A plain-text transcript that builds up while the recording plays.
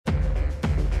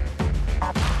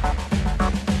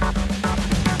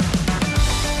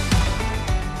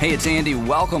Hey, it's Andy.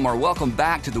 Welcome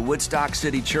back to the Woodstock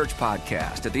City Church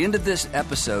podcast. At the end of this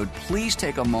episode, please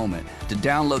take a moment to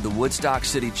download the Woodstock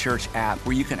City Church app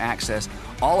where you can access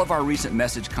all of our recent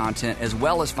message content as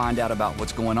well as find out about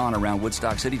what's going on around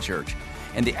Woodstock City Church.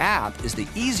 And the app is the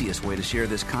easiest way to share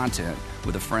this content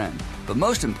with a friend. But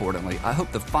most importantly, I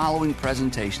hope the following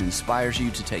presentation inspires you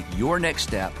to take your next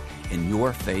step in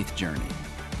your faith journey.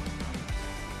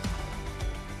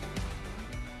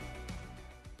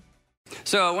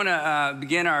 So I want to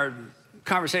begin our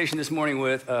conversation this morning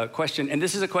with a question, and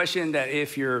this is a question that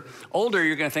if you're older,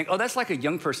 you're going to think, oh, that's like a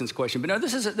young person's question. But no,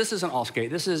 this is an all-skate.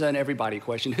 This is an everybody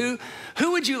question. Who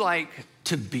would you like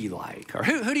to be like? Or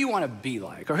who do you want to be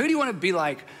like? Or who do you want to be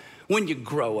like when you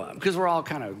grow up? Because we're all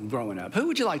kind of growing up. Who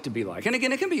would you like to be like? And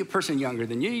again, it can be a person younger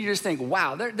than you. You just think,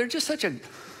 wow, they're just such a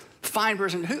fine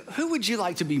person. Who would you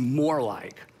like to be more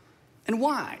like? And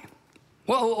why?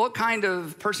 Well, what kind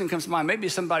of person comes to mind? Maybe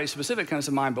somebody specific comes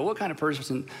to mind, but what kind of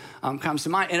person comes to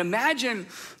mind? And imagine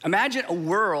a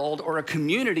world or a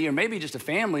community, or maybe just a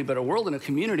family, but a world and a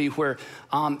community where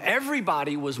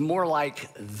everybody was more like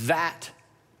that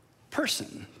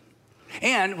person.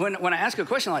 And when I ask a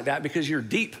question like that, because you're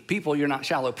deep people, you're not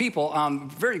shallow people,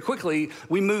 very quickly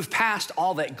we move past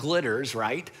all that glitters,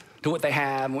 right? To what they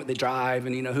have and what they drive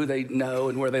and who they know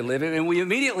and where they live. And we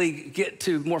immediately get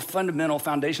to more fundamental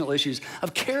foundational issues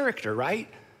of character, right?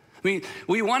 I mean,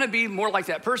 we want to be more like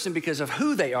that person because of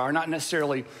who they are, not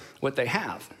necessarily what they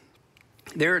have.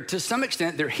 To some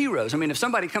extent, they're heroes. I mean, if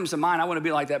somebody comes to mind, I want to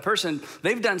be like that person,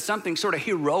 they've done something sort of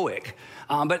heroic.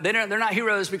 But they're not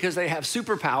heroes because they have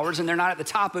superpowers, and they're not at the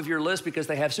top of your list because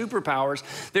they have superpowers.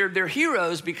 They're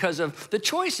heroes because of the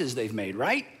choices they've made,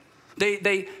 right?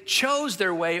 They chose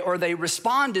their way, or they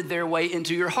responded their way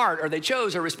into your heart, or they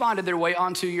chose or responded their way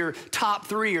onto your top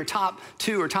 3 or top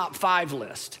 2 or top 5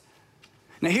 list.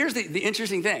 Now, here's the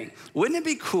interesting thing. Wouldn't it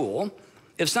be cool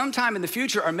if sometime in the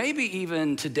future, or maybe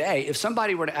even today, if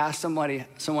somebody were to ask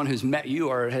someone who's met you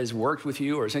or has worked with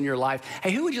you or is in your life,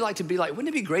 hey, who would you like to be like? Wouldn't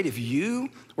it be great if you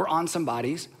were on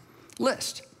somebody's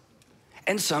list?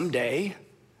 And someday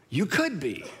you could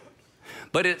be.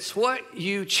 But it's what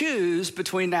you choose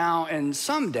between now and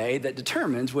someday that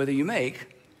determines whether you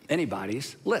make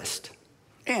anybody's list.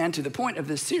 And to the point of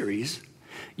this series,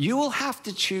 you will have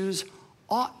to choose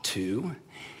ought to,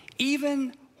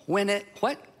 even when it,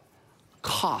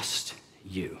 cost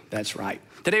you. That's right.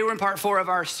 Today we're in part 4 of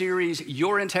our series,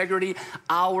 Your Integrity,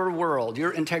 Our World.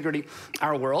 Your Integrity,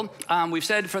 Our World. We've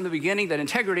said from the beginning that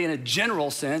integrity in a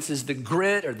general sense is the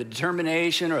grit or the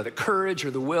determination or the courage or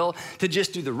the will to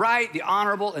just do the right, the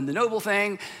honorable, and the noble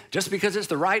thing, just because it's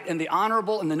the right and the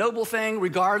honorable and the noble thing,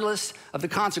 regardless of the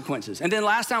consequences. And then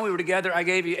last time we were together, I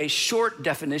gave you a short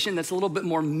definition that's a little bit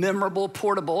more memorable,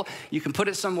 portable. You can put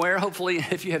it somewhere. Hopefully,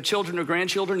 if you have children or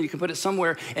grandchildren, you can put it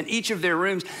somewhere in each of their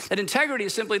rooms. That integrity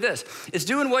is simply this.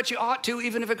 It's doing what you ought to,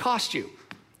 even if it costs you.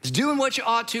 It's doing what you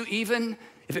ought to, even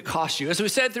if it costs you. As we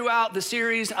said throughout the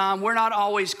series, we're not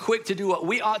always quick to do what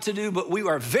we ought to do, but we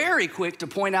are very quick to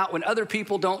point out when other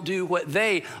people don't do what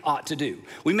they ought to do.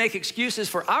 We make excuses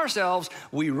for ourselves.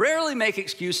 We rarely make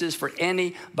excuses for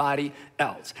anybody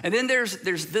else. And then there's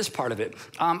this part of it.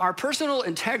 Our personal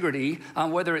integrity,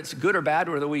 whether it's good or bad,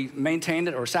 whether we maintain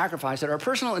it or sacrifice it, our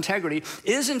personal integrity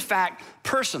is in fact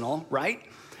personal, right?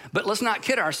 But let's not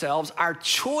kid ourselves. Our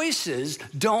choices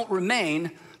don't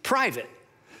remain private.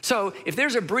 So if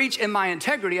there's a breach in my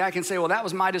integrity, I can say, well, that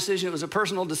was my decision. It was a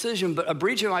personal decision, but a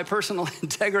breach of my personal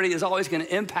integrity is always going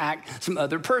to impact some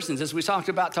other persons. As we talked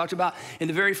about in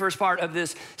the very first part of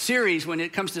this series, when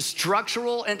it comes to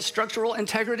structural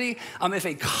integrity, if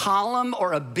a column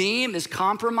or a beam is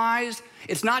compromised,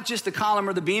 it's not just the column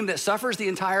or the beam that suffers, the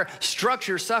entire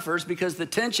structure suffers because the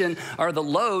tension or the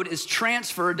load is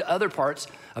transferred to other parts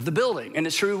of the building. And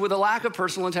it's true with a lack of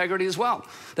personal integrity as well.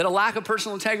 That a lack of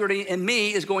personal integrity in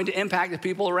me is going to impact the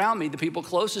people around me, the people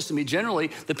closest to me,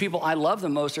 generally the people I love the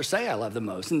most or say I love the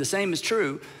most. And the same is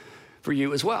true for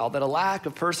you as well, that a lack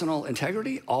of personal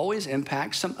integrity always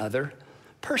impacts some other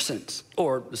persons.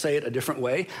 Or to say it a different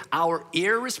way, our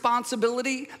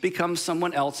irresponsibility becomes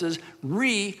someone else's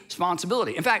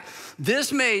responsibility. In fact,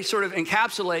 this may sort of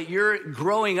encapsulate your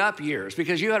growing up years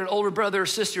because you had an older brother or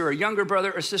sister or a younger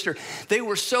brother or sister. They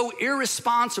were so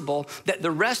irresponsible that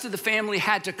the rest of the family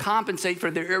had to compensate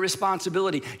for their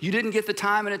irresponsibility. You didn't get the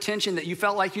time and attention that you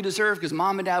felt like you deserved because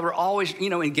mom and dad were always,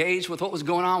 engaged with what was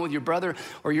going on with your brother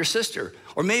or your sister.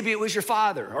 Or maybe it was your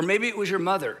father, or maybe it was your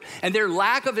mother. And their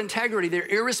lack of integrity, their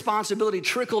irresponsibility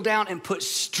trickled down and put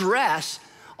stress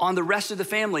on the rest of the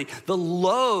family. The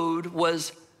load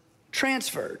was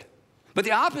transferred. But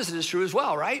the opposite is true as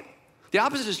well, right? The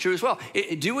opposite is true as well.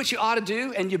 Do what you ought to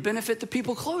do and you benefit the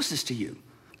people closest to you.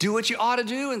 Do what you ought to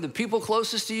do and the people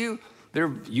closest to you,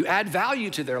 you add value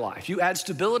to their life. You add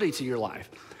stability to your life.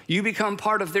 You become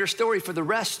part of their story for the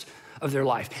rest of their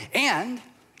life. And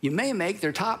you may make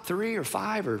their top 3 or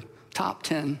 5 or top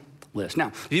 10 list. Now,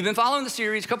 if you've been following the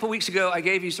series, a couple weeks ago, I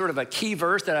gave you sort of a key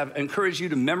verse that I've encouraged you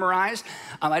to memorize.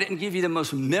 I didn't give you the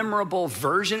most memorable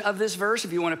version of this verse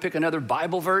if you want to pick another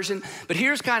Bible version, but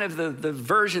here's kind of the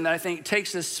version that I think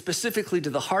takes us specifically to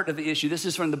the heart of the issue. This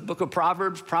is from the book of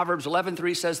Proverbs. Proverbs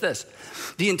 11:3 says this: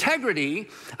 the integrity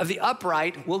of the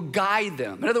upright will guide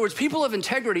them. In other words, people of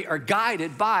integrity are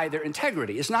guided by their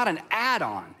integrity. It's not an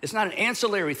add-on. It's not an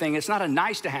ancillary thing. It's not a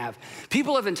nice to have.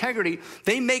 People of integrity,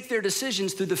 they make their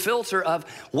decisions through the filter of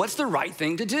what's the right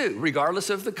thing to do, regardless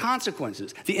of the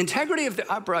consequences. The integrity of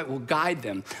the upright will guide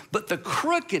them, but the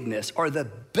crookedness or the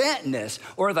bentness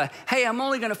or the, hey, I'm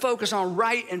only gonna focus on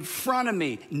right in front of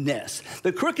me-ness,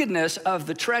 the crookedness of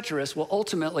the treacherous will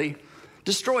ultimately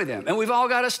destroy them. And we've all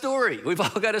got a story. We've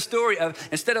all got a story of,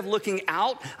 instead of looking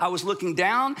out, I was looking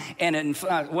down, and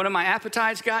one of my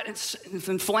appetites got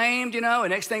inflamed, and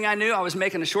next thing I knew, I was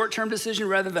making a short-term decision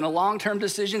rather than a long-term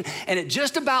decision, and it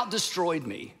just about destroyed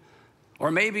me. Or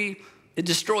maybe it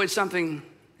destroyed something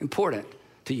important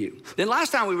to you. Then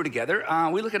last time we were together,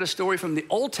 we looked at a story from the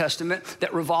Old Testament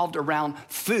that revolved around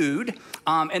food,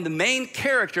 and the main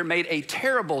character made a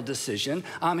terrible decision.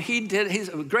 He's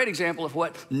a great example of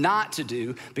what not to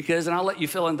do, because, and I'll let you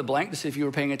fill in the blank to see if you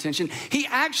were paying attention, he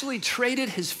actually traded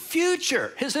his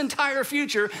future, his entire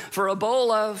future, for a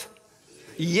bowl of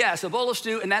yes, a bowl of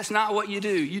stew, and that's not what you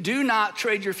do. You do not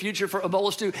trade your future for a bowl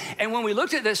of stew. And when we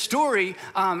looked at this story,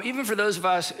 even for those of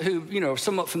us who, are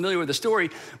somewhat familiar with the story,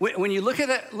 when you look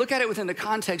at it within the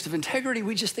context of integrity,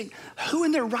 we just think, who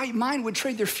in their right mind would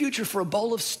trade their future for a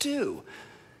bowl of stew?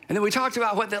 And then we talked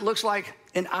about what that looks like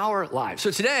in our lives. So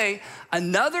today,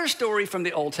 another story from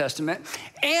the Old Testament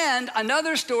and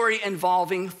another story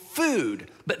involving food.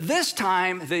 But this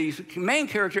time, the main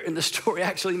character in the story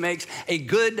actually makes a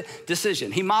good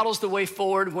decision. He models the way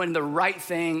forward when the right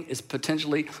thing is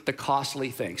potentially the costly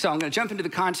thing. So I'm gonna jump into the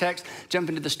context, jump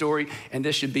into the story, and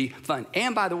this should be fun.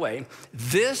 And by the way,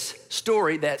 this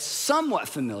story that's somewhat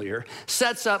familiar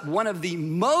sets up one of the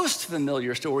most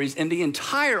familiar stories in the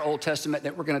entire Old Testament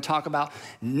that we're gonna talk about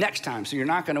next time. So you're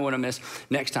not gonna wanna miss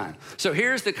next time. So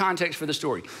here's the context for the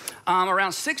story.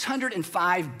 Around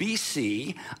 605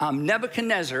 BC,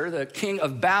 Nebuchadnezzar, the king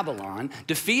of Babylon,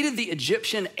 defeated the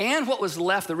Egyptian and what was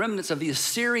left, the remnants of the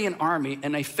Assyrian army,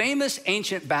 in a famous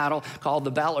ancient battle called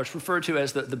the battle, or it's referred to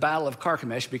as the Battle of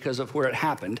Carchemish because of where it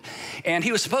happened. And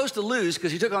he was supposed to lose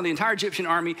because he took on the entire Egyptian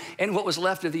army and what was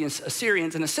left of the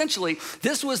Assyrians. And essentially,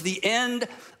 this was the end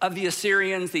of the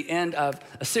Assyrians, the end of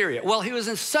Assyria. Well, he was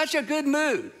in such a good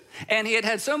mood, and he had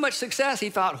had so much success, he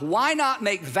thought, why not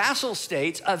make vassal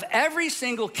states of every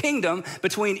single kingdom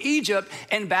between Egypt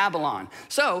and Babylon?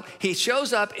 So he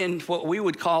shows up in what we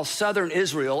would call southern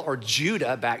Israel, or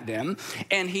Judah back then,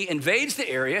 and he invades the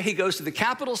area. He goes to the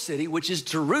capital city, which is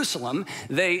Jerusalem.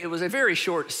 It was a very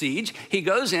short siege. He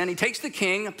goes in, he takes the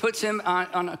king, puts him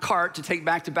on a cart to take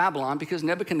back to Babylon, because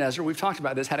Nebuchadnezzar, we've talked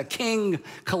about this, had a king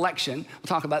collection. We'll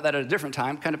talk about that at a different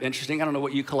time. Kind of interesting. I don't know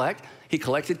what you collect. He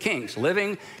collected kings,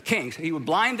 living kings. He would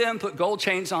blind them, put gold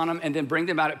chains on them, and then bring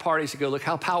them out at parties to go, look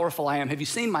how powerful I am. Have you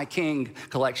seen my king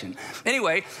collection?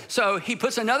 Anyway, so he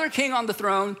puts another king on the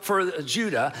throne for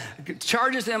Judah,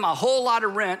 charges them a whole lot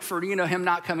of rent for him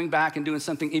not coming back and doing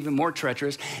something even more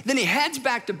treacherous. Then he heads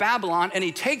back to Babylon and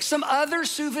he takes some other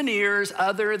souvenirs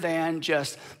other than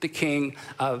just the king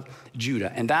of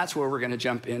Judah. And that's where we're gonna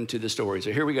jump into the story.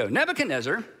 So here we go.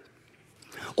 Nebuchadnezzar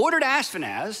ordered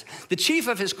Ashpenaz, the chief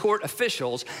of his court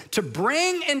officials, to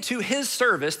bring into his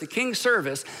service, the king's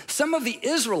service, some of the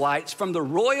Israelites from the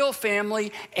royal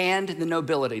family and the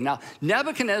nobility. Now,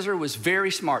 Nebuchadnezzar was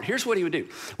very smart. Here's what he would do.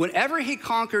 Whenever he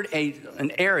conquered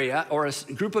an area or a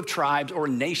group of tribes or a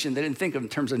nation, they didn't think of in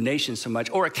terms of nations so much,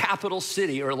 or a capital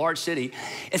city or a large city,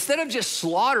 instead of just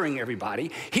slaughtering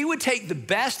everybody, he would take the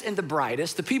best and the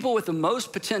brightest, the people with the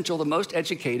most potential, the most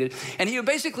educated, and he would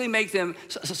basically make them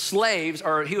slaves,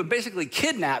 or he would basically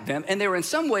kidnap them, and in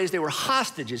some ways they were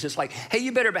hostages. It's like, hey,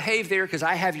 you better behave there because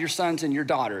I have your sons and your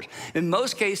daughters. In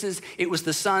most cases, it was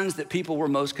the sons that people were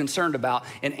most concerned about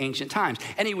in ancient times.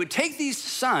 And he would take these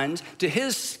sons to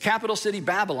his capital city,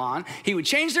 Babylon. He would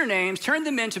change their names, turn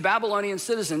them into Babylonian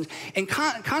citizens, and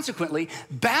consequently,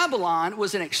 Babylon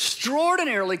was an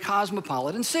extraordinarily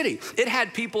cosmopolitan city. It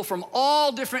had people from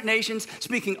all different nations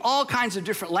speaking all kinds of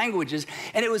different languages,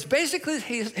 and it was basically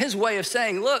his way of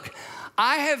saying, look,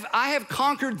 I have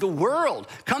conquered the world.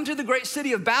 Come to the great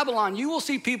city of Babylon. You will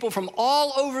see people from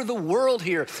all over the world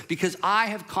here because I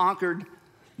have conquered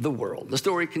the world. The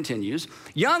story continues.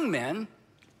 Young men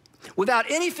without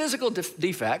any physical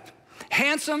defect,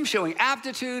 handsome, showing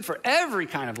aptitude for every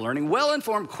kind of learning,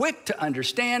 well-informed, quick to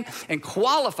understand, and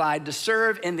qualified to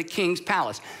serve in the king's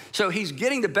palace. So he's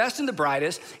getting the best and the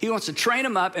brightest. He wants to train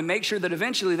them up and make sure that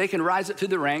eventually they can rise up through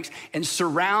the ranks and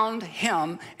surround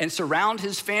him and surround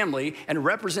his family and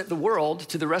represent the world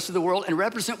to the rest of the world and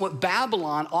represent what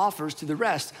Babylon offers to the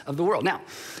rest of the world. Now,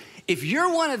 if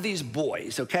you're one of these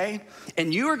boys, okay,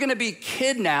 and you are gonna be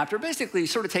kidnapped or basically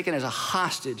sort of taken as a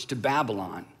hostage to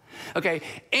Babylon, okay,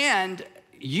 and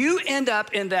you end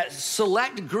up in that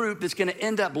select group that's gonna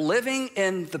end up living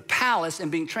in the palace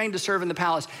and being trained to serve in the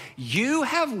palace, you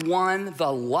have won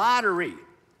the lottery.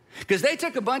 Because they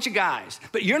took a bunch of guys,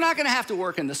 but you're not gonna have to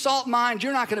work in the salt mines,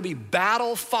 you're not gonna be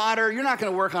battle fodder, you're not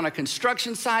gonna work on a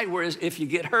construction site, whereas if you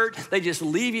get hurt, they just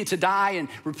leave you to die and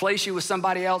replace you with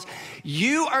somebody else.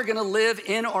 You are gonna live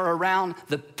in or around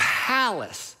the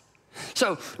palace.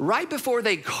 So right before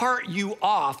they cart you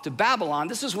off to Babylon,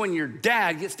 this is when your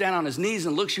dad gets down on his knees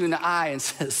and looks you in the eye and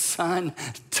says, son,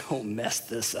 don't mess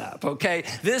this up, okay?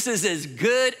 This is as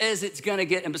good as it's gonna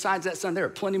get. And besides that, son, there are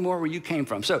plenty more where you came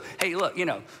from. So, hey, look,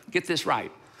 get this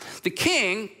right. The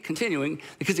king, continuing,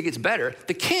 because it gets better,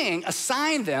 the king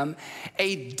assigned them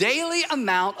a daily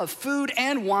amount of food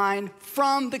and wine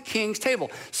from the king's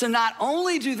table. So not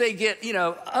only do they get,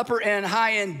 upper and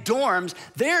high end dorms,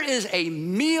 there is a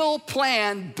meal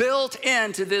plan built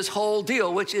into this whole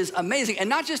deal, which is amazing. And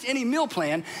not just any meal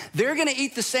plan, they're gonna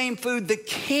eat the same food the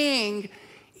king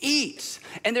eats,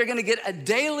 and they're gonna get a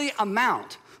daily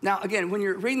amount. Now, again, when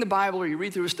you're reading the Bible or you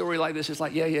read through a story like this, it's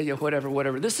like, yeah,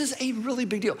 whatever. This is a really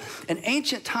big deal. In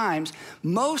ancient times,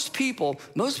 most people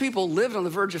lived on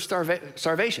the verge of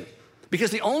starvation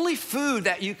because the only food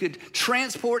that you could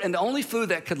transport and the only food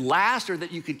that could last or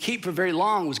that you could keep for very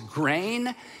long was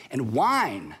grain and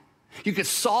wine. You could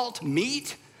salt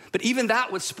meat, but even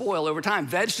that would spoil over time.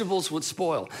 Vegetables would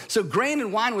spoil. So grain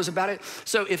and wine was about it.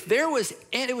 So if there was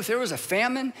a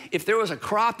famine, if there was a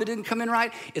crop that didn't come in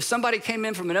right, if somebody came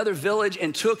in from another village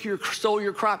and stole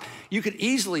your crop, you could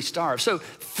easily starve. So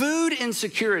food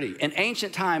insecurity in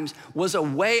ancient times was a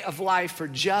way of life for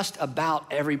just about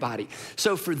everybody.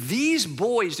 So for these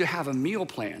boys to have a meal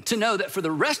plan, to know that for the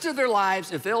rest of their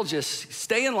lives, if they'll just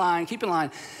stay in line, keep in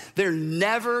line, they're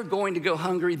never going to go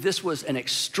hungry. This was an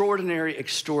extraordinary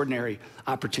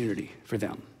opportunity for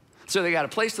them. So they got a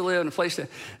place to live and a place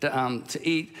to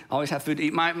eat, always have food to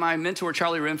eat. My mentor,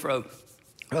 Charlie Renfro,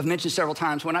 I've mentioned several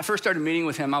times, when I first started meeting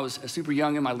with him, I was super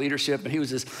young in my leadership, and he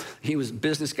was a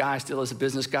business guy, still is a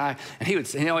business guy, and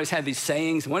he always had these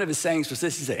sayings. One of his sayings was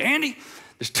this: he said, Andy,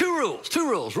 there's two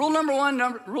rules. Rule number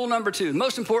one, rule number two,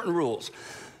 most important rules.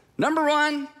 Number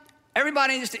one,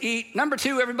 everybody needs to eat. Number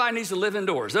two, everybody needs to live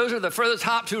indoors. Those are the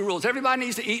top two rules. Everybody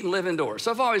needs to eat and live indoors.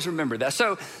 So I've always remembered that.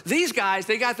 So these guys,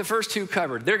 they got the first two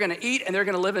covered. They're gonna eat and they're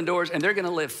gonna live indoors and they're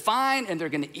gonna live fine and they're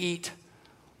gonna eat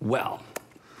well.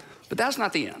 But that's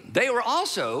not the end. They were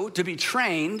also to be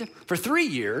trained for 3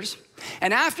 years,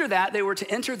 and after that, they were to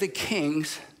enter the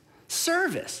king's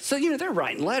service. So, they're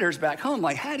writing letters back home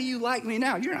like, how do you like me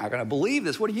now? You're not gonna believe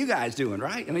this. What are you guys doing,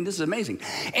 right? I mean, this is amazing.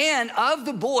 And of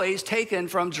the boys taken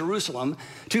from Jerusalem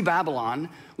to Babylon,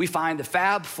 we find the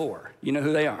Fab Four. You know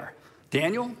who they are?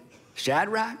 Daniel,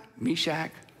 Shadrach,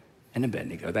 Meshach, and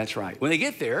Abednego. That's right. When they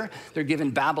get there, they're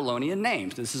given Babylonian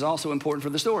names. This is also important for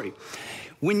the story.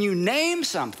 When you name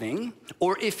something,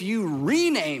 or if you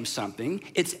rename something,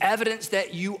 it's evidence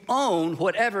that you own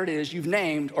whatever it is you've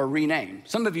named or renamed.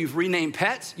 Some of you've renamed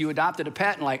pets. You adopted a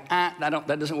pet and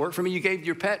that doesn't work for me. You gave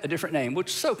your pet a different name, which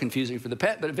is so confusing for the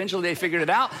pet, but eventually they figured it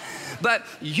out. But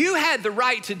you had the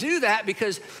right to do that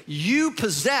because you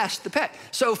possessed the pet.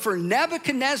 So for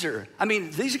Nebuchadnezzar,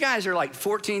 these guys are like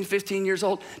 14, 15 years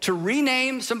old. To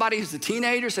rename somebody who's a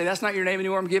teenager, say, that's not your name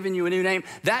anymore, I'm giving you a new name.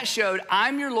 That showed,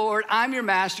 I'm your Lord, I'm your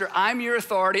master, I'm your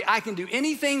authority. I can do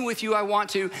anything with you I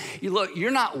want to.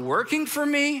 You're not working for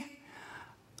me.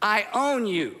 I own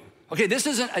you. Okay, this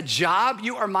isn't a job.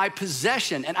 You are my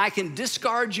possession, and I can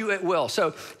discard you at will.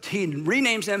 So he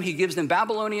renames them. He gives them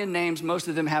Babylonian names. Most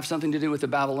of them have something to do with the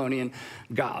Babylonian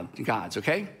gods,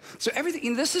 okay? So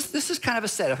everything, this is kind of a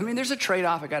setup. There's a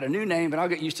trade-off. I got a new name, but I'll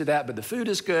get used to that. But the food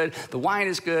is good. The wine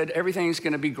is good. Everything's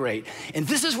going to be great. And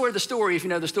this is where the story, if you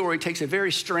know the story, takes a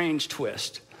very strange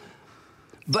twist.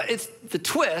 But it's the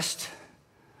twist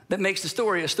that makes the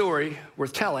story a story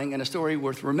worth telling and a story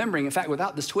worth remembering. In fact,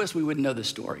 without this twist, we wouldn't know this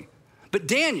story. But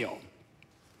Daniel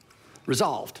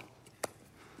resolved.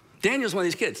 Daniel's one of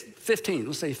these kids, 15,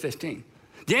 let's say 15.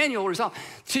 Daniel resolved.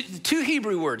 Two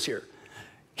Hebrew words here.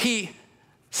 He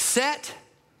set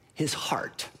his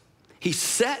heart. He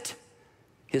set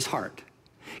his heart.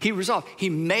 He resolved. He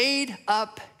made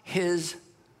up his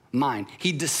mind.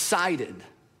 He decided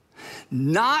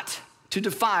not to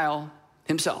defile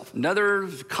himself. Another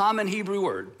common Hebrew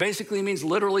word basically means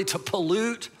literally to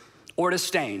pollute or to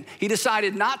stain. He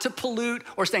decided not to pollute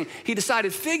or stain. He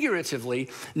decided figuratively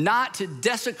not to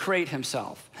desecrate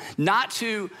himself, not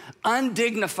to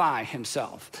undignify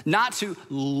himself, not to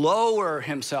lower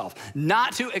himself,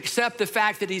 not to accept the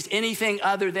fact that he's anything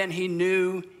other than he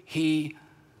knew he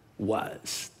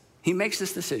was. He makes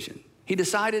this decision. He'd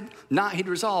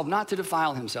resolved not to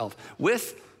defile himself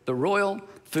with the royal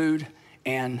food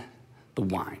and the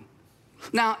wine.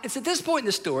 Now, it's at this point in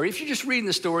the story, if you're just reading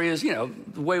the story as, the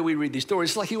way we read these stories,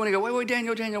 it's like you want to go, wait,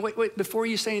 Daniel, wait, before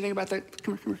you say anything about that,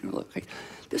 come here, look. Okay,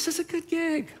 this is a good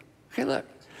gig. Okay, look.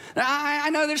 Now,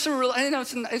 I know there's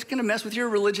it's going to mess with your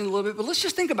religion a little bit, but let's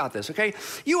just think about this, okay?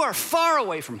 You are far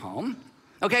away from home.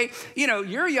 Okay,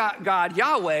 your God,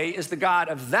 Yahweh, is the God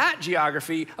of that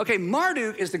geography. Okay,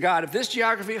 Marduk is the God of this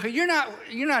geography. Okay, you're not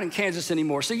in Kansas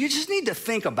anymore, so you just need to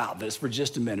think about this for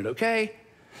just a minute, okay?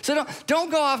 So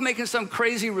don't go off making some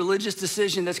crazy religious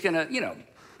decision that's gonna,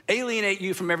 alienate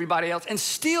you from everybody else and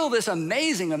steal this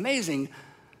amazing, amazing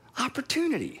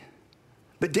opportunity.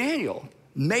 But Daniel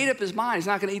made up his mind. He's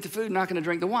not gonna eat the food, not gonna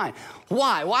drink the wine.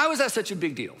 Why? Why was that such a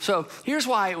big deal? So here's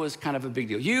why it was kind of a big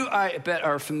deal. You, I bet,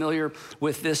 are familiar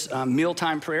with this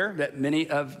mealtime prayer that many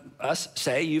of us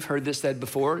say. You've heard this said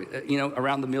before,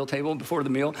 around the meal table, before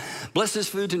the meal. Bless this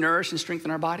food to nourish and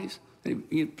strengthen our bodies.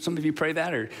 Some of you pray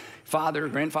that, or father or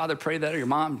grandfather pray that, or your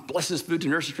mom, bless this food to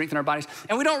nourish and strengthen our bodies.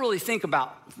 And we don't really think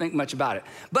much about it.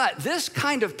 But this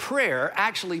kind of prayer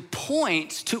actually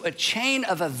points to a chain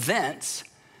of events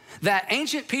that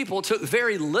ancient people took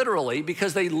very literally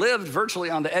because they lived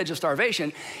virtually on the edge of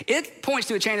starvation. It points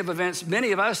to a chain of events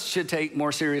many of us should take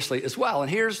more seriously as well. And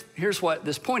here's what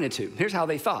this pointed to. Here's how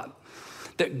they thought.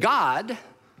 That God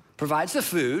provides the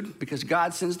food because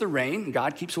God sends the rain,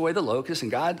 God keeps away the locusts,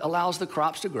 and God allows the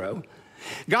crops to grow.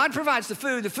 God provides the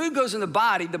food goes in the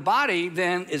body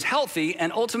then is healthy,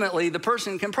 and ultimately the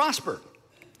person can prosper.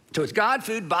 So it's God,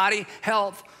 food, body,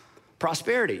 health,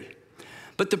 prosperity.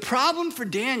 But the problem for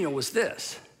Daniel was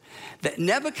this, that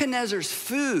Nebuchadnezzar's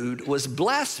food was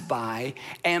blessed by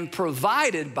and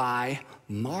provided by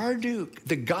Marduk,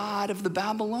 the god of the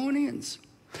Babylonians.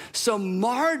 So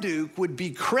Marduk would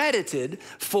be credited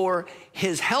for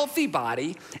his healthy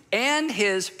body and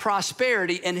his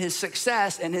prosperity and his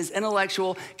success and his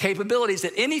intellectual capabilities.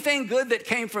 That anything good that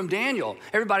came from Daniel,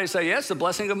 everybody would say, yes, the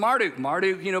blessing of Marduk.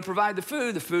 Marduk, provide the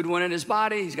food went in his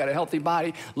body, he's got a healthy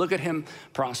body, look at him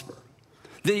prosper.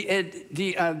 The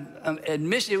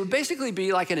admission, it would basically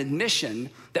be like an admission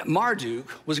that Marduk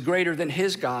was greater than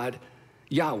his God,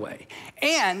 Yahweh.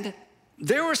 And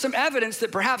there was some evidence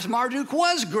that perhaps Marduk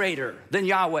was greater than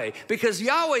Yahweh because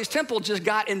Yahweh's temple just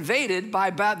got invaded by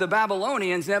the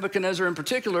Babylonians, Nebuchadnezzar in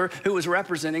particular, who was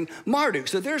representing Marduk.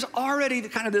 So there's already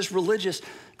kind of this religious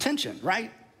tension,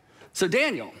 right? So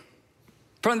Daniel,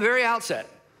 from the very outset,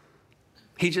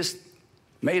 he just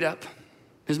made up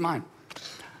his mind.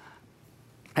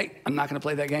 Hey, I'm not gonna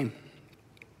play that game.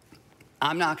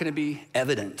 I'm not gonna be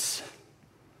evidence.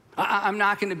 I'm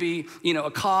not gonna be,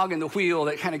 a cog in the wheel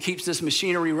that kind of keeps this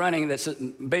machinery running that's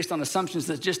based on assumptions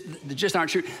that just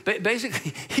aren't true. But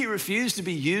basically, he refused to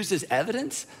be used as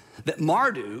evidence that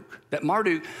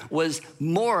Marduk was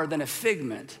more than a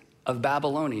figment of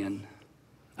Babylonian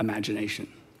imagination.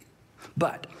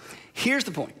 But here's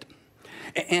the point.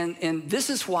 And this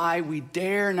is why we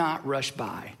dare not rush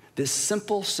by this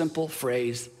simple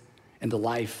phrase in the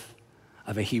life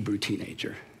of a Hebrew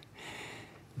teenager.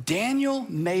 Daniel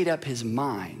made up his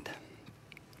mind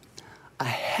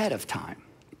ahead of time.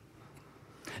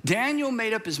 Daniel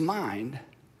made up his mind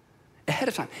ahead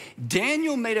of time.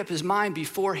 Daniel made up his mind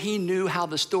before he knew how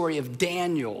the story of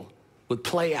Daniel would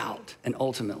play out and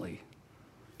ultimately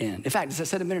end. In fact, as I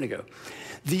said a minute ago,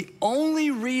 the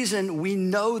only reason we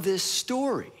know this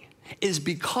story is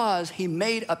because he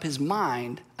made up his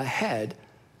mind ahead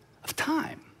of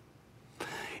time.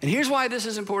 And here's why this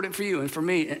is important for you and for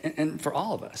me and for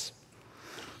all of us.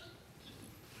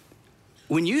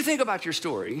 When you think about your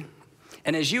story,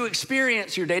 and as you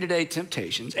experience your day-to-day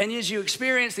temptations, and as you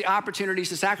experience the opportunities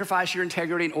to sacrifice your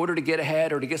integrity in order to get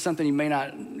ahead or to get something you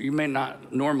may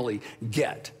not normally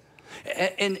get,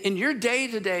 in your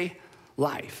day-to-day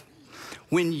life,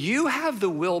 when you have the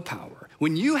willpower,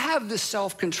 when you have the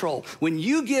self-control, when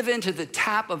you give into the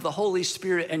tap of the Holy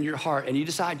Spirit in your heart and you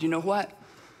decide, you know what?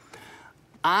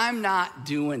 I'm not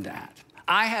doing that.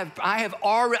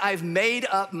 I've made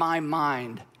up my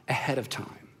mind ahead of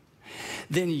time,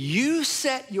 then you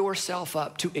set yourself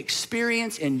up to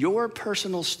experience in your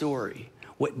personal story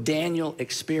what Daniel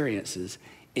experiences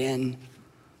in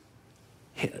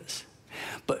his.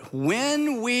 But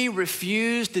when we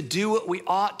refuse to do what we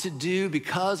ought to do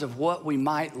because of what we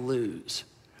might lose,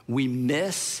 we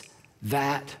miss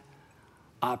that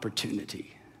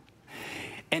opportunity.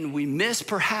 And we miss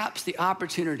perhaps the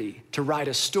opportunity to write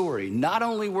a story not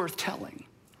only worth telling,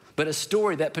 but a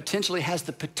story that potentially has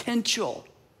the potential,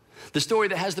 the story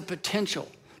that has the potential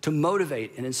to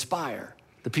motivate and inspire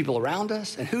the people around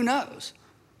us, and who knows,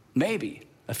 maybe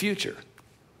a future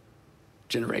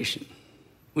generation.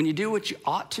 When you do what you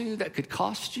ought to, that could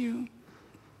cost you.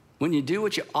 When you do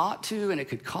what you ought to and it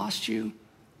could cost you,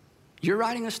 you're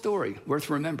writing a story worth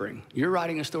remembering. You're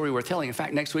writing a story worth telling. In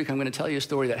fact, next week I'm going to tell you a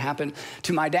story that happened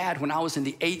to my dad when I was in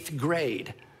the 8th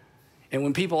grade. And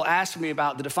when people ask me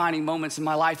about the defining moments in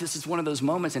my life, this is one of those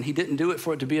moments, and he didn't do it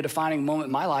for it to be a defining moment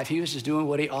in my life. He was just doing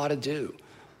what he ought to do.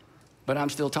 But I'm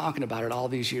still talking about it all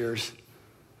these years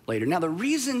later. Now, the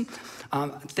reason I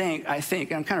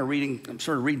think, I'm kind of reading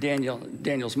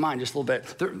Daniel's mind just a little bit.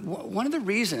 One of the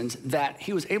reasons that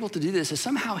he was able to do this is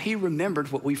somehow he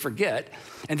remembered what we forget,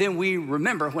 and then we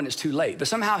remember when it's too late. But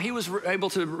somehow he was able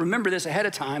to remember this ahead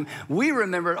of time. We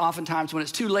remember it oftentimes when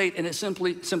it's too late, and it's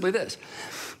simply this,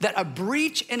 that a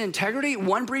breach in integrity,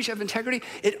 one breach of integrity,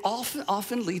 it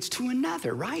often leads to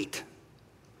another, right?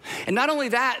 And not only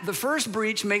that, the first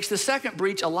breach makes the second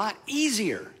breach a lot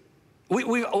easier.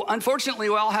 Unfortunately,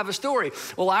 we all have a story.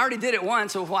 Well, I already did it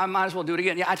once, so I might as well do it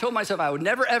again. Yeah, I told myself I would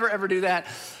never, ever, ever do that,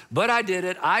 but I did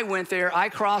it. I went there, I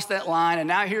crossed that line, and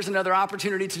now here's another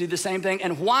opportunity to do the same thing.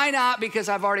 And why not? Because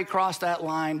I've already crossed that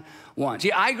line once.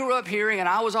 Yeah, I grew up hearing, and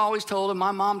I was always told, and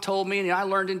my mom told me, and I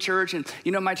learned in church, and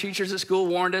my teachers at school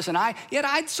warned us, and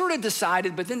I'd sort of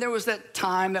decided, but then there was that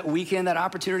time, that weekend, that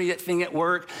opportunity, that thing at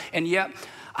work, and yet,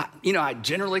 I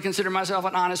generally consider myself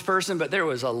an honest person, but there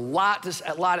was a lot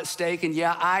at stake. And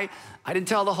yeah, I didn't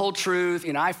tell the whole truth.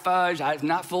 I fudged.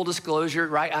 Not full disclosure,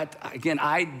 right?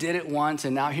 I did it once,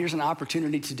 and now here's an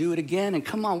opportunity to do it again. And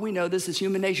come on, we know this is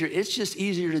human nature. It's just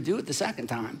easier to do it the second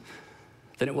time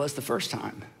than it was the first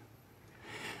time.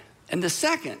 And the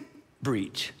second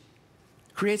breach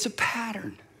creates a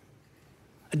pattern,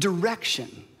 a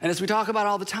direction. And as we talk about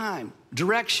all the time,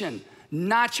 direction,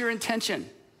 not your intention.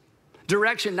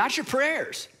 Direction, not your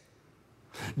prayers.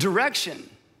 Direction,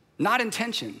 not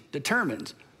intention,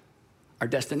 determines our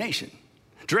destination.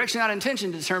 Direction, not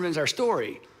intention, determines our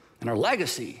story and our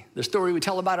legacy, the story we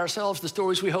tell about ourselves, the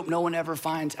stories we hope no one ever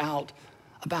finds out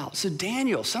about. So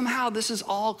Daniel, somehow this is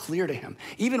all clear to him.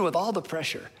 Even with all the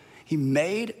pressure, he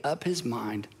made up his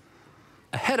mind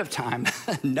ahead of time,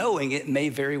 knowing it may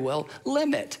very well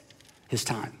limit his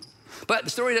time. But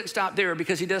the story doesn't stop there,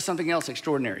 because he does something else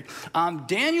extraordinary.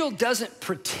 Daniel doesn't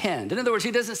pretend. In other words, he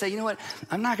doesn't say, you know what,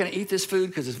 I'm not going to eat this food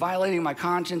because it's violating my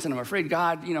conscience, and I'm afraid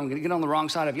God, I'm going to get on the wrong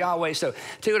side of Yahweh. So tell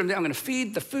you what I'm doing, I'm going to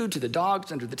feed the food to the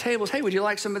dogs under the tables. Hey, would you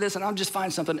like some of this? And I'll just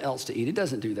find something else to eat. He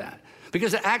doesn't do that,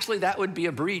 because actually that would be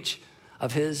a breach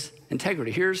of his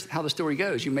integrity. Here's how the story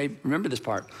goes. You may remember this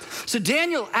part. So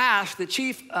Daniel asked the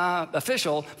chief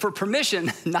official for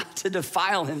permission not to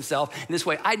defile himself in this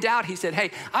way. I doubt he said, hey,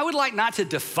 I would like not to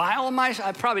defile myself.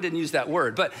 I probably didn't use that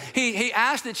word, but he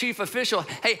asked the chief official,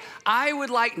 hey, I would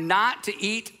like not to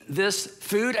eat this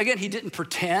food. Again, he didn't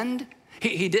pretend.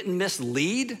 He didn't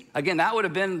mislead. Again, that would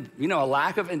have been, a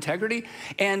lack of integrity.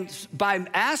 And by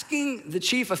asking the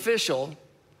chief official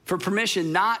for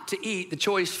permission not to eat the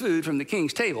choice food from the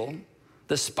king's table,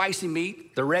 the spicy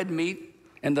meat, the red meat,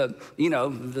 and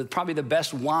probably the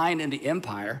best wine in the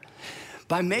empire,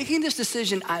 by making this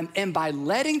decision and by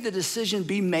letting the decision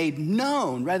be made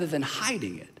known rather than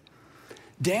hiding it,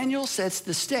 Daniel sets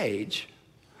the stage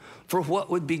for what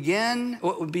would be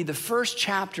the first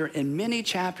chapter in many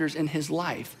chapters in his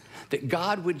life that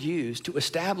God would use to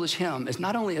establish him as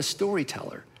not only a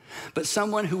storyteller, but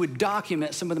someone who would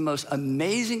document some of the most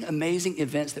amazing, amazing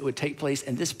events that would take place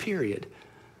in this period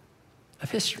of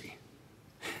history.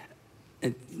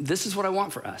 And this is what I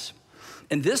want for us.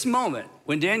 In this moment,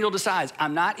 when Daniel decides,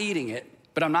 I'm not eating it,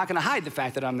 but I'm not going to hide the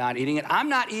fact that I'm not eating it. I'm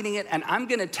not eating it, and I'm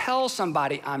going to tell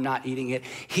somebody I'm not eating it.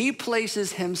 He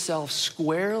places himself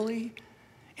squarely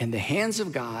in the hands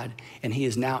of God, and he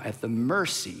is now at the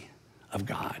mercy of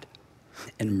God.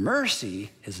 And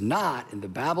mercy is not in the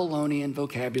Babylonian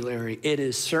vocabulary. It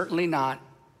is certainly not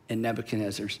in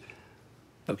Nebuchadnezzar's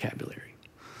vocabulary.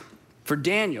 For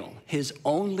Daniel, his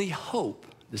only hope,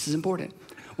 this is important,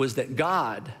 was that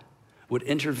God would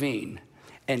intervene.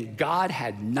 And God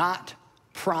had not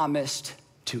promised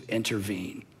to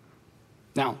intervene.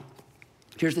 Now,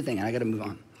 here's the thing, and I gotta move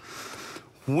on.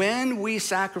 When we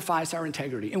sacrifice our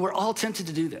integrity, and we're all tempted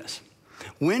to do this,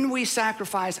 when we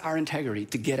sacrifice our integrity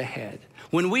to get ahead,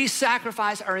 when we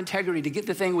sacrifice our integrity to get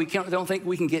the thing we don't think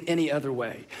we can get any other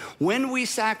way, when we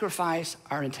sacrifice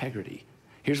our integrity,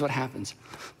 here's what happens.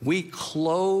 We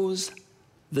close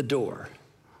the door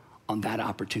on that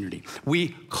opportunity. We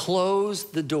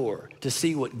close the door to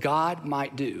see what God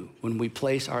might do when we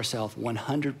place ourselves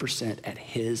 100% at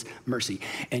his mercy.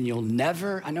 And you'll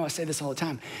never, I know I say this all the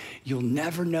time, you'll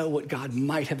never know what God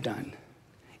might have done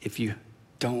if you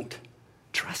don't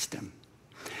trust him.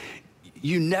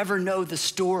 You never know the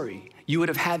story you would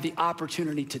have had the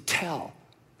opportunity to tell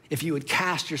if you would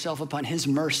cast yourself upon his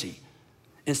mercy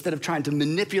instead of trying to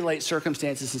manipulate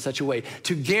circumstances in such a way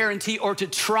to guarantee or to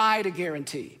try to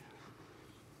guarantee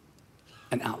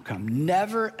an outcome.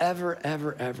 Never, ever,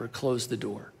 ever, ever close the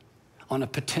door on a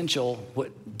potential,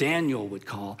 what Daniel would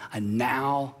call a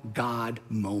now God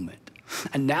moment.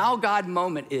 A now God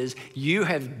moment is you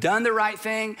have done the right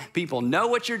thing, people know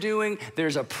what you're doing,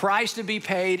 there's a price to be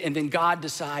paid, and then God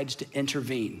decides to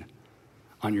intervene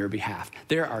on your behalf.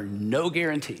 There are no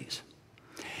guarantees.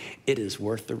 It is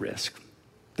worth the risk.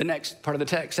 The next part of the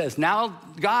text says, now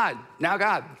God.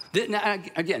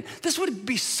 Again, this would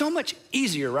be so much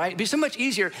easier, right? It'd be so much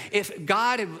easier if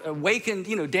God had awakened,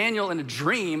 Daniel in a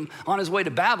dream on his way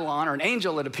to Babylon, or an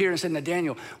angel had appeared and said, now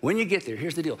Daniel, when you get there,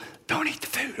 here's the deal. Don't eat the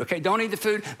food, okay? Don't eat the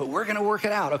food, but we're gonna work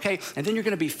it out, okay? And then you're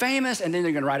gonna be famous, and then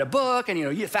you're gonna write a book,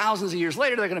 and thousands of years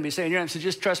later, they're gonna be saying, so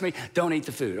just trust me, don't eat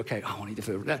the food, okay? I won't eat the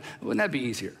food. Wouldn't that be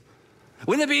easier?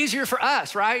 Wouldn't it be easier for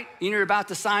us, right? You're about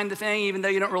to sign the thing, even though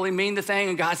you don't really mean the thing,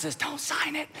 and God says, don't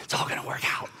sign it. It's all gonna work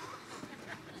out.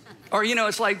 Or,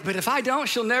 it's like, but if I don't,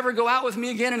 she'll never go out with me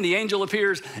again, and the angel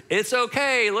appears. It's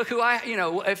okay, look who right?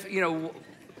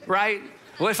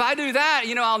 Well, if I do that,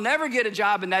 I'll never get a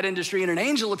job in that industry, and an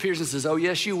angel appears and says, oh,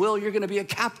 yes, you will. You're gonna be a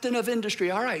captain of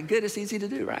industry. All right, good, it's easy to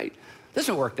do, right?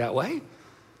 Doesn't work that way.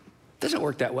 Doesn't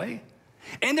work that way.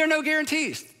 And there are no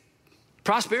guarantees.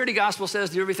 Prosperity gospel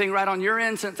says do everything right on your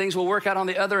end, so things will work out on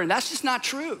the other, and that's just not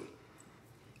true.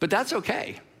 But that's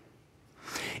okay.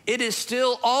 It is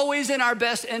still always in our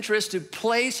best interest to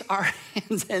place our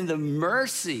hands in the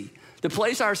mercy, to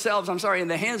place ourselves, in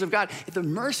the hands of God, at the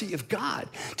mercy of God,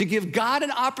 to give God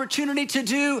an opportunity to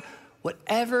do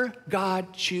whatever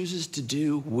God chooses to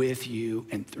do with you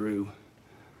and through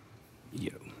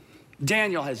you.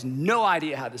 Daniel has no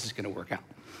idea how this is gonna work out.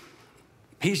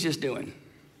 He's just doing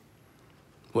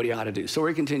what he ought to do. So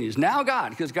he continues. Now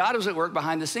God, because God was at work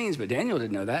behind the scenes, but Daniel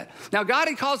didn't know that. Now God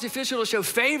had caused the official to show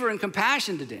favor and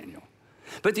compassion to Daniel.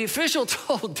 But the official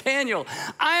told Daniel,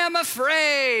 I am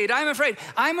afraid.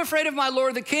 I'm afraid of my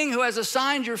lord the king, who has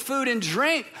assigned your food and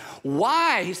drink.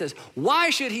 Why? He says, why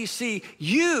should he see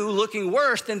you looking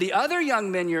worse than the other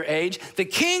young men your age? The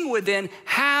king would then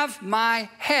have my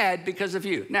head because of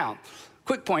you. Now,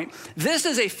 quick point. This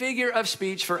is a figure of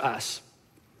speech for us.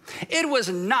 It was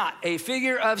not a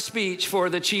figure of speech for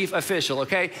the chief official,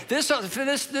 okay? This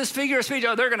figure of speech,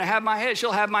 they're gonna have my head,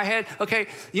 she'll have my head, okay?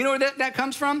 You know where that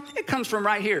comes from? It comes from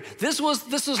right here. This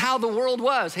is how the world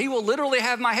was. He will literally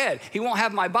have my head. He won't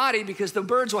have my body because the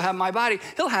birds will have my body.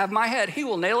 He'll have my head. He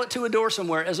will nail it to a door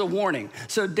somewhere as a warning.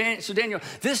 So Daniel,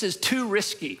 this is too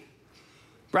risky,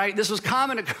 right? This was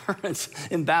common occurrence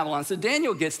in Babylon. So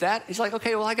Daniel gets that. He's like,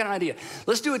 okay, well, I got an idea.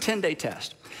 Let's do a 10-day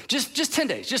test. Just 10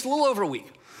 days, just a little over a week.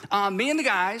 Me and the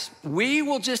guys, we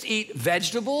will just eat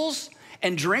vegetables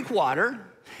and drink water.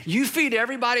 You feed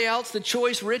everybody else the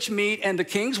choice rich meat and the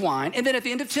king's wine. And then at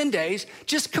the end of 10 days,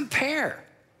 just compare.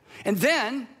 And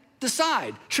then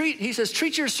decide. He says,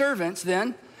 treat your servants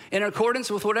then in accordance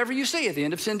with whatever you see. At the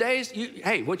end of 10 days,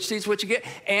 hey, what you see is what you get.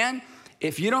 And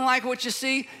if you don't like what you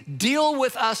see, deal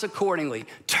with us accordingly.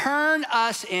 Turn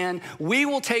us in. We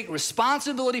will take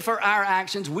responsibility for our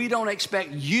actions. We don't expect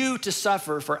you to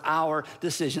suffer for our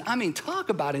decision. Talk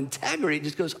about integrity. It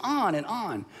just goes on and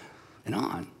on and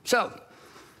on. So,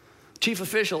 chief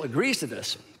official agrees to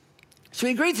this. So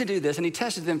he agreed to do this, and he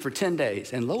tested them for 10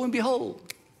 days. And lo and behold,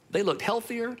 they looked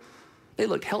healthier. They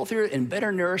looked healthier and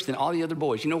better nourished than all the other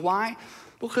boys. You know why?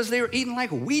 Because they were eating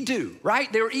like we do,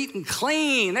 right? They were eating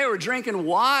clean. They were drinking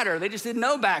water. They just didn't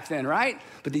know back then, right?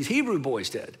 But these Hebrew boys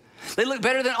did. They looked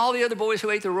better than all the other boys who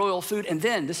ate the royal food. And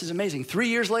then, this is amazing, 3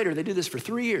 years later, they do this for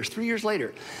 3 years. 3 years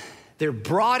later, they're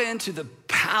brought into the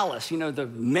palace, the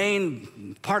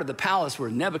main part of the palace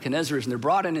where Nebuchadnezzar is, and they're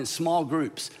brought in small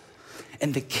groups.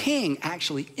 And the king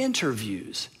actually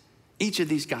interviews each of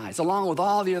these guys, along with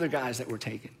all the other guys that were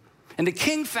taken. And the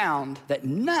king found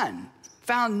none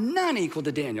equal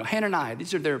to Daniel, Hananiah,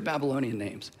 these are their Babylonian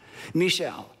names,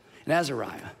 Mishael and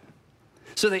Azariah.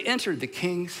 So they entered the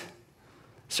king's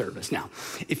service. Now,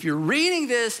 if you're reading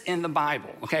this in the Bible,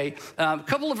 okay, a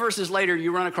couple of verses later,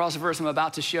 you run across a verse I'm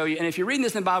about to show you. And if you're reading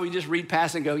this in the Bible, you just read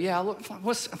past and go, yeah, look,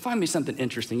 find me something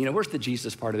interesting. You know, where's the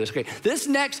Jesus part of this? Okay, this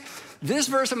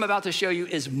verse I'm about to show you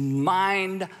is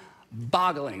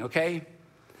mind-boggling, okay?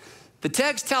 The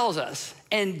text tells us,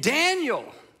 and Daniel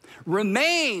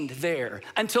remained there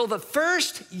until the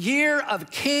first year of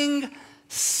King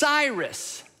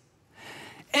Cyrus.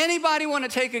 Anybody want to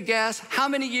take a guess how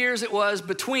many years it was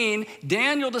between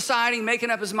Daniel deciding,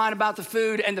 making up his mind about the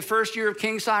food, and the first year of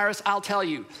King Cyrus? I'll tell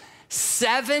you,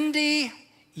 70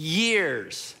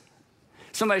 years.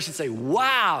 Somebody should say,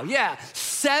 wow, yeah.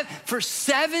 For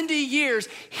 70 years,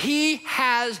 he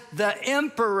has the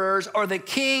emperor's or the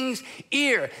king's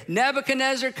ear.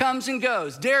 Nebuchadnezzar comes and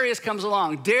goes. Darius comes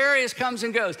along. Darius comes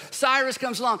and goes. Cyrus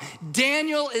comes along.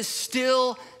 Daniel is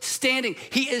still standing.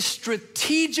 He is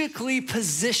strategically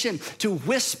positioned to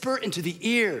whisper into the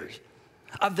ears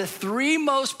of the three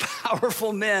most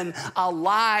powerful men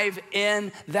alive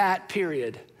in that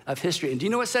period of history. And do you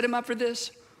know what set him up for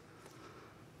this?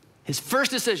 His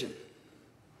first decision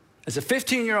as a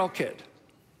 15-year-old kid,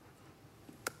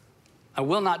 I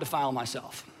will not defile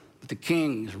myself with the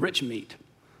king's rich meat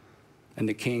and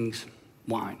the king's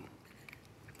wine.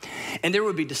 And there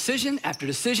would be decision after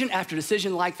decision after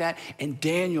decision like that, and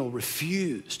Daniel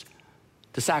refused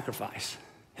to sacrifice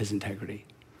his integrity.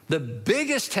 The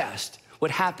biggest test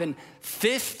would happen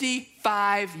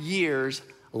 55 years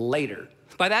later.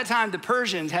 By that time, the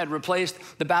Persians had replaced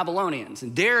the Babylonians,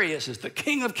 and Darius is the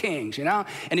king of kings, you know?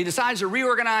 And he decides to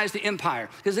reorganize the empire,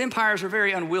 because empires are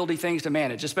very unwieldy things to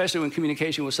manage, especially when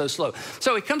communication was so slow.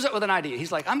 So he comes up with an idea.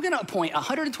 He's like, I'm gonna appoint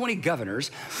 120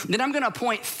 governors, then I'm gonna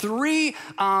appoint three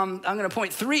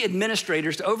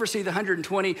administrators to oversee the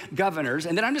 120 governors,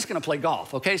 and then I'm just gonna play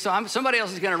golf, okay? So somebody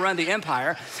else is gonna run the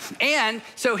empire. And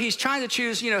so he's trying to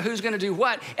choose, you know, who's gonna do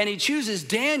what, and he chooses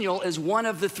Daniel as one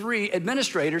of the three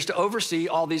administrators to oversee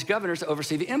all these governors to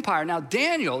oversee the empire. Now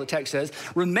Daniel, the text says,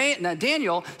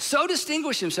 Daniel so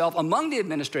distinguished himself among the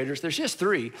administrators, there's just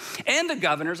three, and the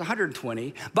governors,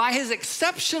 120, by his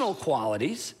exceptional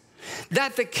qualities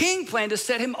that the king planned to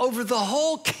set him over the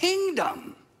whole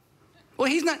kingdom. Well,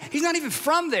 he's not even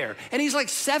from there, and he's like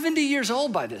 70 years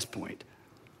old by this point.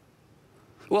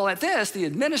 Well, at this, the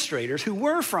administrators who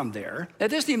were from there,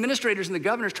 the administrators and the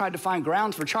governors tried to find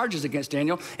grounds for charges against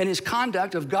Daniel and his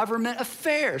conduct of government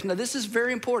affairs. Now, this is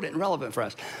very important and relevant for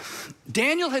us.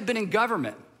 Daniel had been in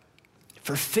government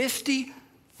for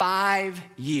 55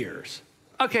 years.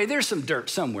 Okay, there's some dirt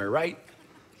somewhere, right?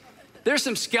 There's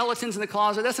some skeletons in the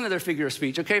closet. That's another figure of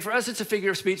speech, okay? For us, it's a figure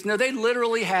of speech. No, they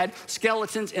literally had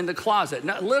skeletons in the closet.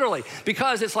 No, literally,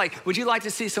 because it's like, would you like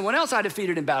to see someone else I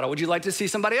defeated in battle? Would you like to see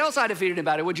somebody else I defeated in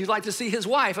battle? Would you like to see his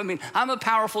wife? I mean, I'm a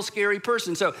powerful, scary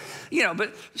person. So, you know,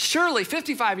 but surely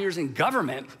 55 years in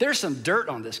government, there's some dirt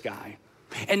on this guy.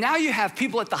 And now you have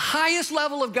people at the highest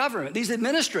level of government, these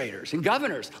administrators and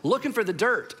governors, looking for the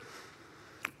dirt.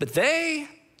 But they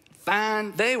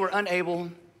were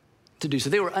unable to do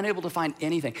so. They were unable to find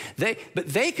anything. But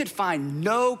they could find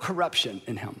no corruption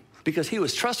in him because he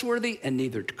was trustworthy and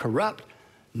neither corrupt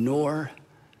nor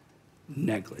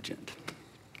negligent.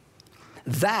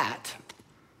 That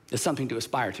is something to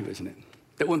aspire to, isn't it?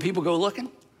 That when people go looking,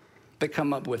 they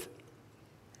come up with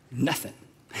nothing.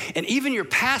 And even your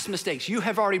past mistakes, you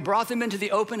have already brought them into the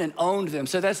open and owned them.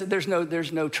 So there's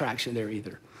no traction there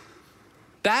either.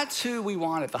 That's who we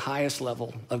want at the highest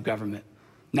level of government.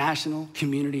 National,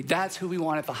 community, that's who we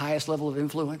want at the highest level of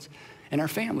influence, and our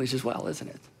families as well, isn't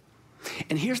it?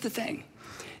 And here's the thing.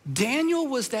 Daniel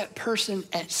was that person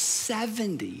at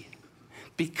 70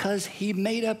 because he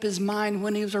made up his mind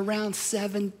when he was around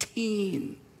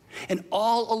 17. And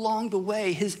all along the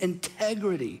way, his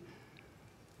integrity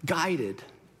guided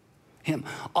him.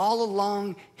 All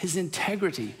along, his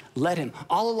integrity led him.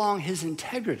 All along, his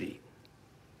integrity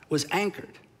was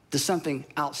anchored to something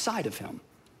outside of him.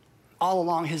 All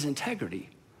along, his integrity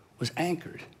was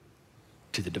anchored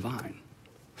to the divine.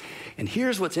 And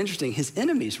here's what's interesting. His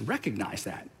enemies recognized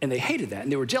that, and they hated that,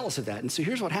 and they were jealous of that. And so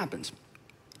here's what happens.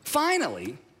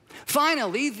 Finally,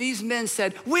 these men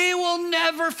said, we will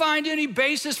never find any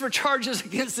basis for charges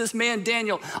against this man,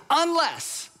 Daniel,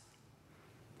 unless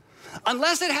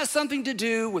it has something to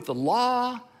do with the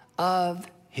law of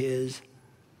his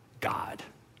God.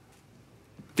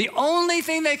 The only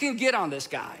thing they can get on this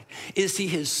guy is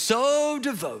he is so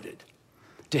devoted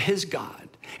to his God.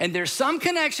 And there's some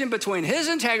connection between his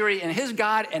integrity and his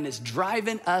God, and it's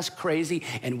driving us crazy.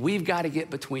 And we've got to get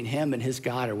between him and his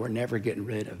God, or we're never getting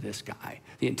rid of this guy.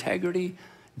 The integrity,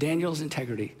 Daniel's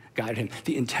integrity guided him.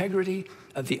 The integrity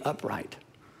of the upright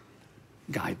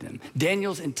guide them.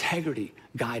 Daniel's integrity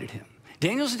guided him.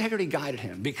 Daniel's integrity guided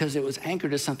him because it was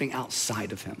anchored to something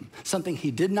outside of him, something he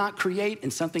did not create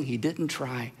and something he didn't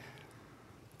try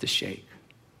to shake.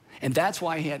 And that's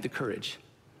why he had the courage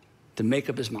to make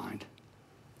up his mind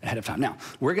ahead of time. Now,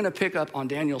 we're gonna pick up on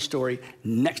Daniel's story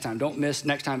next time. Don't miss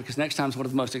next time, because next time is one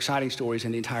of the most exciting stories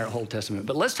in the entire Old Testament.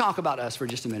 But let's talk about us for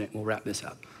just a minute. We'll wrap this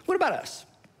up. What about us?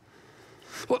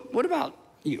 What about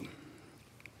you?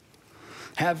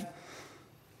 Have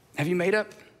you made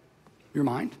up your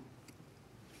mind?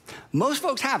 Most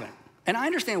folks haven't, and I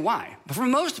understand why. But for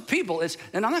most people,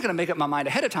 and I'm not gonna make up my mind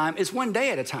ahead of time, it's one day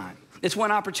at a time. It's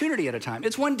one opportunity at a time.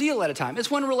 It's one deal at a time.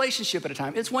 It's one relationship at a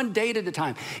time. It's one date at a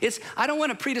time. I don't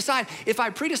wanna pre-decide. If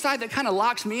I pre-decide, that kind of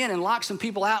locks me in and locks some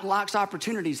people out and locks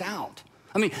opportunities out.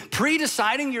 I mean,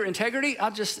 pre-deciding your integrity,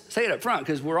 I'll just say it up front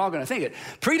because we're all gonna think it.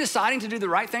 Pre-deciding to do the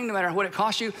right thing no matter what it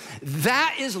costs you,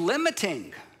 that is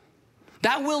limiting.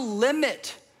 That will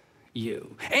limit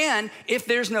you. And if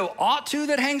there's no ought to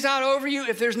that hangs out over you,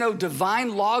 if there's no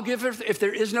divine lawgiver, if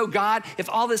there is no God, if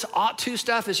all this ought to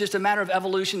stuff is just a matter of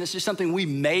evolution, it's just something we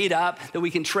made up that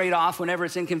we can trade off whenever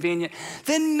it's inconvenient,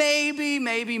 then maybe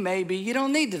you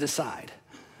don't need to decide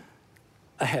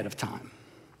ahead of time.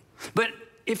 But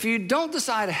if you don't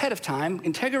decide ahead of time,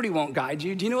 integrity won't guide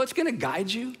you. Do you know what's gonna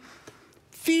guide you?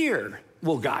 Fear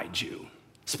will guide you.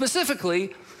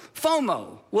 Specifically,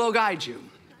 FOMO will guide you.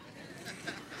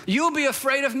 You'll be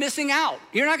afraid of missing out.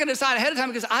 You're not gonna decide ahead of time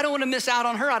because I don't wanna miss out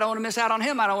on her. I don't wanna miss out on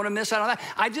him. I don't wanna miss out on that.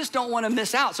 I just don't wanna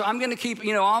miss out. So I'm gonna keep,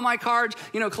 all my cards,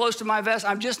 close to my vest.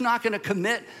 I'm just not gonna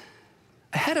commit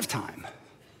ahead of time.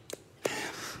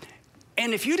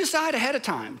 And if you decide ahead of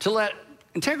time to let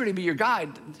integrity be your guide,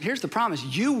 here's the promise: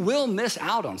 you will miss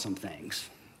out on some things.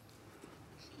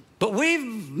 But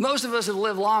most of us have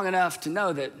lived long enough to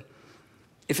know that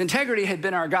if integrity had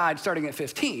been our guide starting at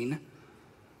 15,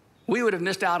 we would have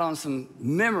missed out on some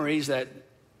memories that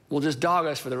will just dog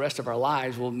us for the rest of our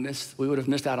lives. We would have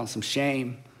missed out on some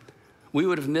shame. We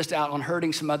would have missed out on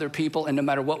hurting some other people, and no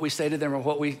matter what we say to them or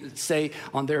what we say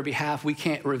on their behalf, we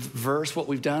can't reverse what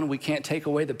we've done. We can't take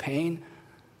away the pain.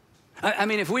 I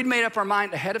mean, if we'd made up our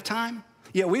mind ahead of time,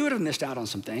 yeah, we would have missed out on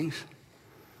some things.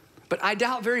 But I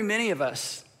doubt very many of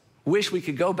us wish we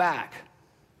could go back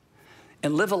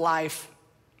and live a life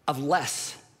of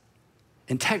less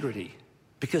integrity,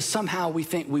 because somehow we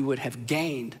think we would have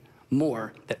gained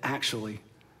more that actually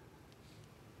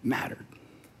mattered.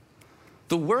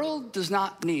 The world does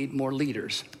not need more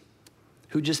leaders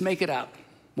who just make it up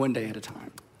one day at a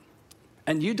time.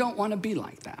 And you don't want to be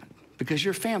like that, because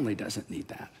your family doesn't need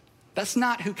that. That's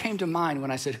not who came to mind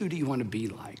when I said, who do you want to be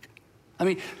like? I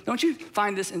mean, don't you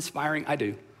find this inspiring? I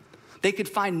do. They could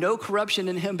find no corruption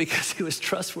in him because he was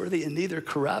trustworthy and neither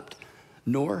corrupt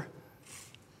nor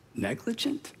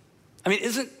negligent. I mean,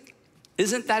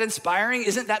 isn't that inspiring?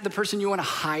 Isn't that the person you want to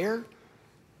hire?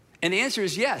 And the answer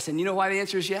is yes. And you know why the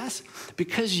answer is yes?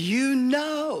 Because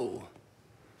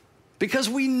because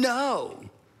we know.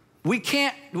 We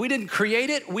didn't create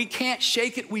it, we can't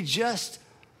shake it, we just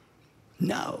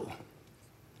know.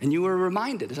 And you were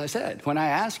reminded, as I said, when I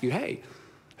asked you, hey,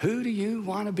 who do you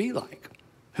want to be like?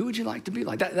 Who would you like to be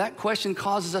like? That question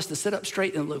causes us to sit up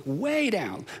straight and look way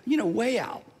down, way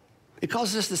out. It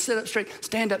causes us to sit up straight,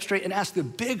 stand up straight, and ask the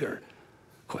bigger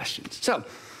questions. So,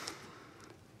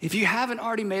 if you haven't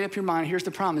already made up your mind, here's the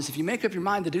promise. If you make up your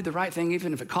mind to do the right thing,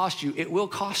 even if it costs you, it will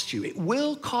cost you. It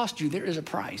will cost you. There is a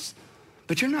price.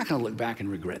 But you're not going to look back and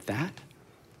regret that.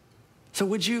 So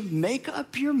would you make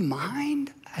up your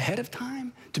mind ahead of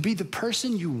time to be the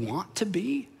person you want to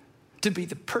be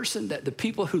the person that the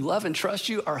people who love and trust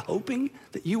you are hoping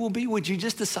that you will be? Would you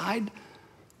just decide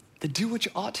to do what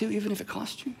you ought to, even if it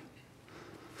costs you?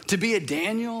 To be a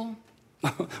Daniel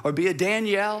or be a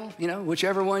Danielle,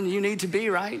 whichever one you need to be,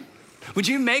 right? Would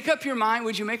you make up your mind?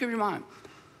 Would you make up your mind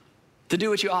to do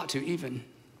what you ought to, even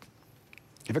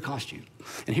if it costs you?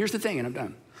 And here's the thing, and I'm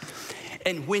done.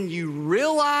 And when you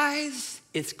realize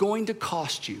it's going to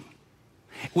cost you,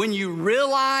 when you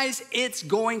realize it's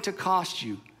going to cost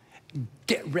you,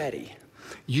 get ready.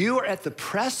 You are at the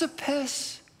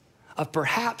precipice of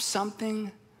perhaps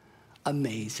something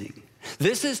amazing.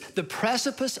 This is the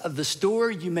precipice of the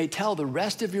story you may tell the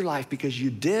rest of your life, because you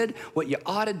did what you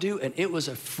ought to do and it was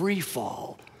a free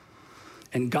fall.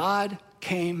 And God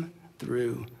came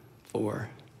through for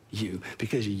you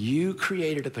because you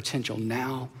created a potential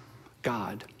now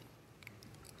God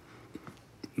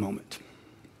moment.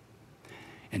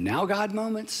 And now God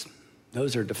moments,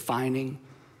 those are defining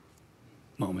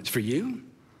moments for you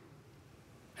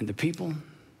and the people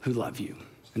who love you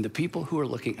and the people who are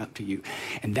looking up to you.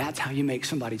 And that's how you make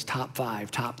somebody's top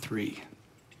 5, top 3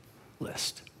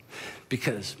 list.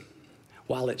 Because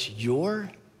while it's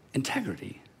your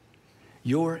integrity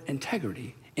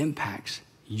impacts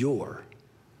your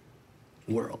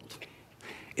world.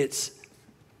 It's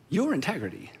your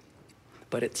integrity,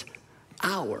 but it's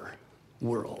our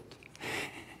world.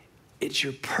 It's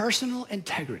your personal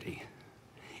integrity.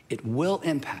 It will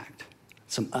impact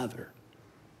some other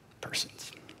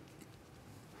persons.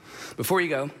 Before you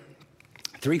go,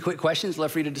 3 quick questions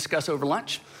left for you to discuss over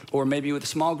lunch, or maybe with a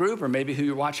small group, or maybe who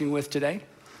you're watching with today.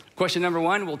 Question number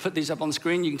 1, we'll put these up on the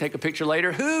screen. You can take a picture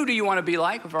later. Who do you want to be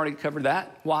like? We've already covered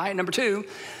that. Why? Number 2,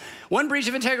 one breach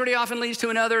of integrity often leads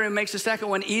to another and makes the second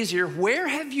one easier. Where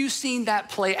have you seen that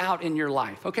play out in your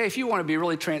life? Okay, if you want to be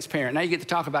really transparent, now you get to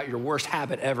talk about your worst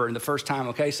habit ever in the first time,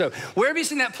 okay? So where have you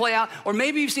seen that play out? Or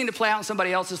maybe you've seen it play out in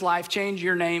somebody else's life. Change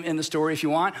your name in the story if you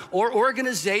want, or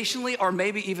organizationally, or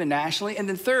maybe even nationally. And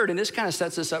then third, and this kind of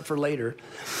sets us up for later,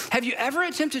 have you ever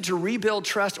attempted to rebuild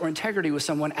trust or integrity with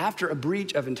someone after a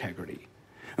breach of integrity?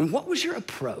 And what was your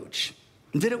approach?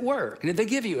 Did it work? And did they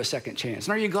give you a second chance?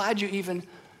 And are you glad you even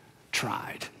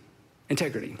tried?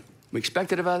 Integrity. We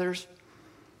expect it of others.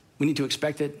 We need to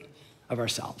expect it of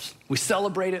ourselves. We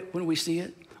celebrate it when we see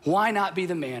it. Why not be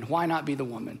the man? Why not be the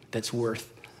woman that's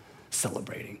worth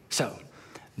celebrating? So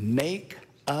make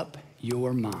up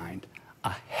your mind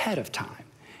ahead of time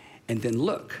and then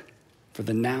look for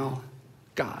the now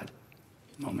God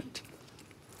moment.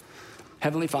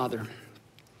 Heavenly Father,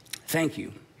 thank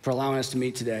you for allowing us to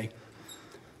meet today.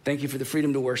 Thank you for the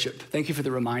freedom to worship. Thank you for the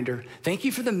reminder. Thank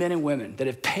you for the men and women that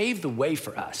have paved the way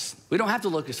for us. We don't have to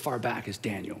look as far back as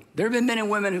Daniel. There have been men and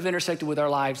women who've intersected with our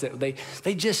lives that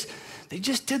they just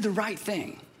did the right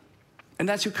thing. And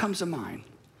that's who comes to mind.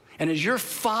 And as your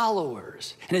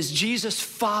followers, and as Jesus'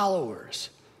 followers,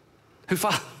 who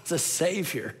follows a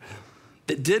Savior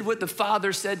that did what the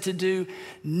Father said to do,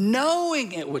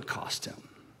 knowing it would cost him,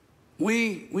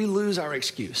 we lose our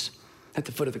excuse at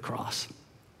the foot of the cross.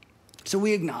 So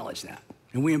we acknowledge that,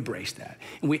 and we embrace that.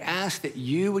 And we ask that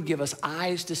you would give us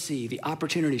eyes to see the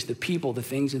opportunities, the people, the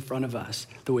things in front of us,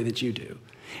 the way that you do,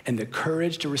 and the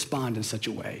courage to respond in such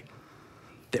a way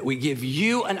that we give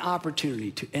you an opportunity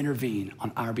to intervene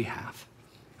on our behalf.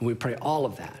 And we pray all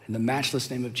of that in the matchless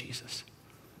name of Jesus.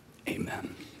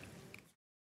 Amen.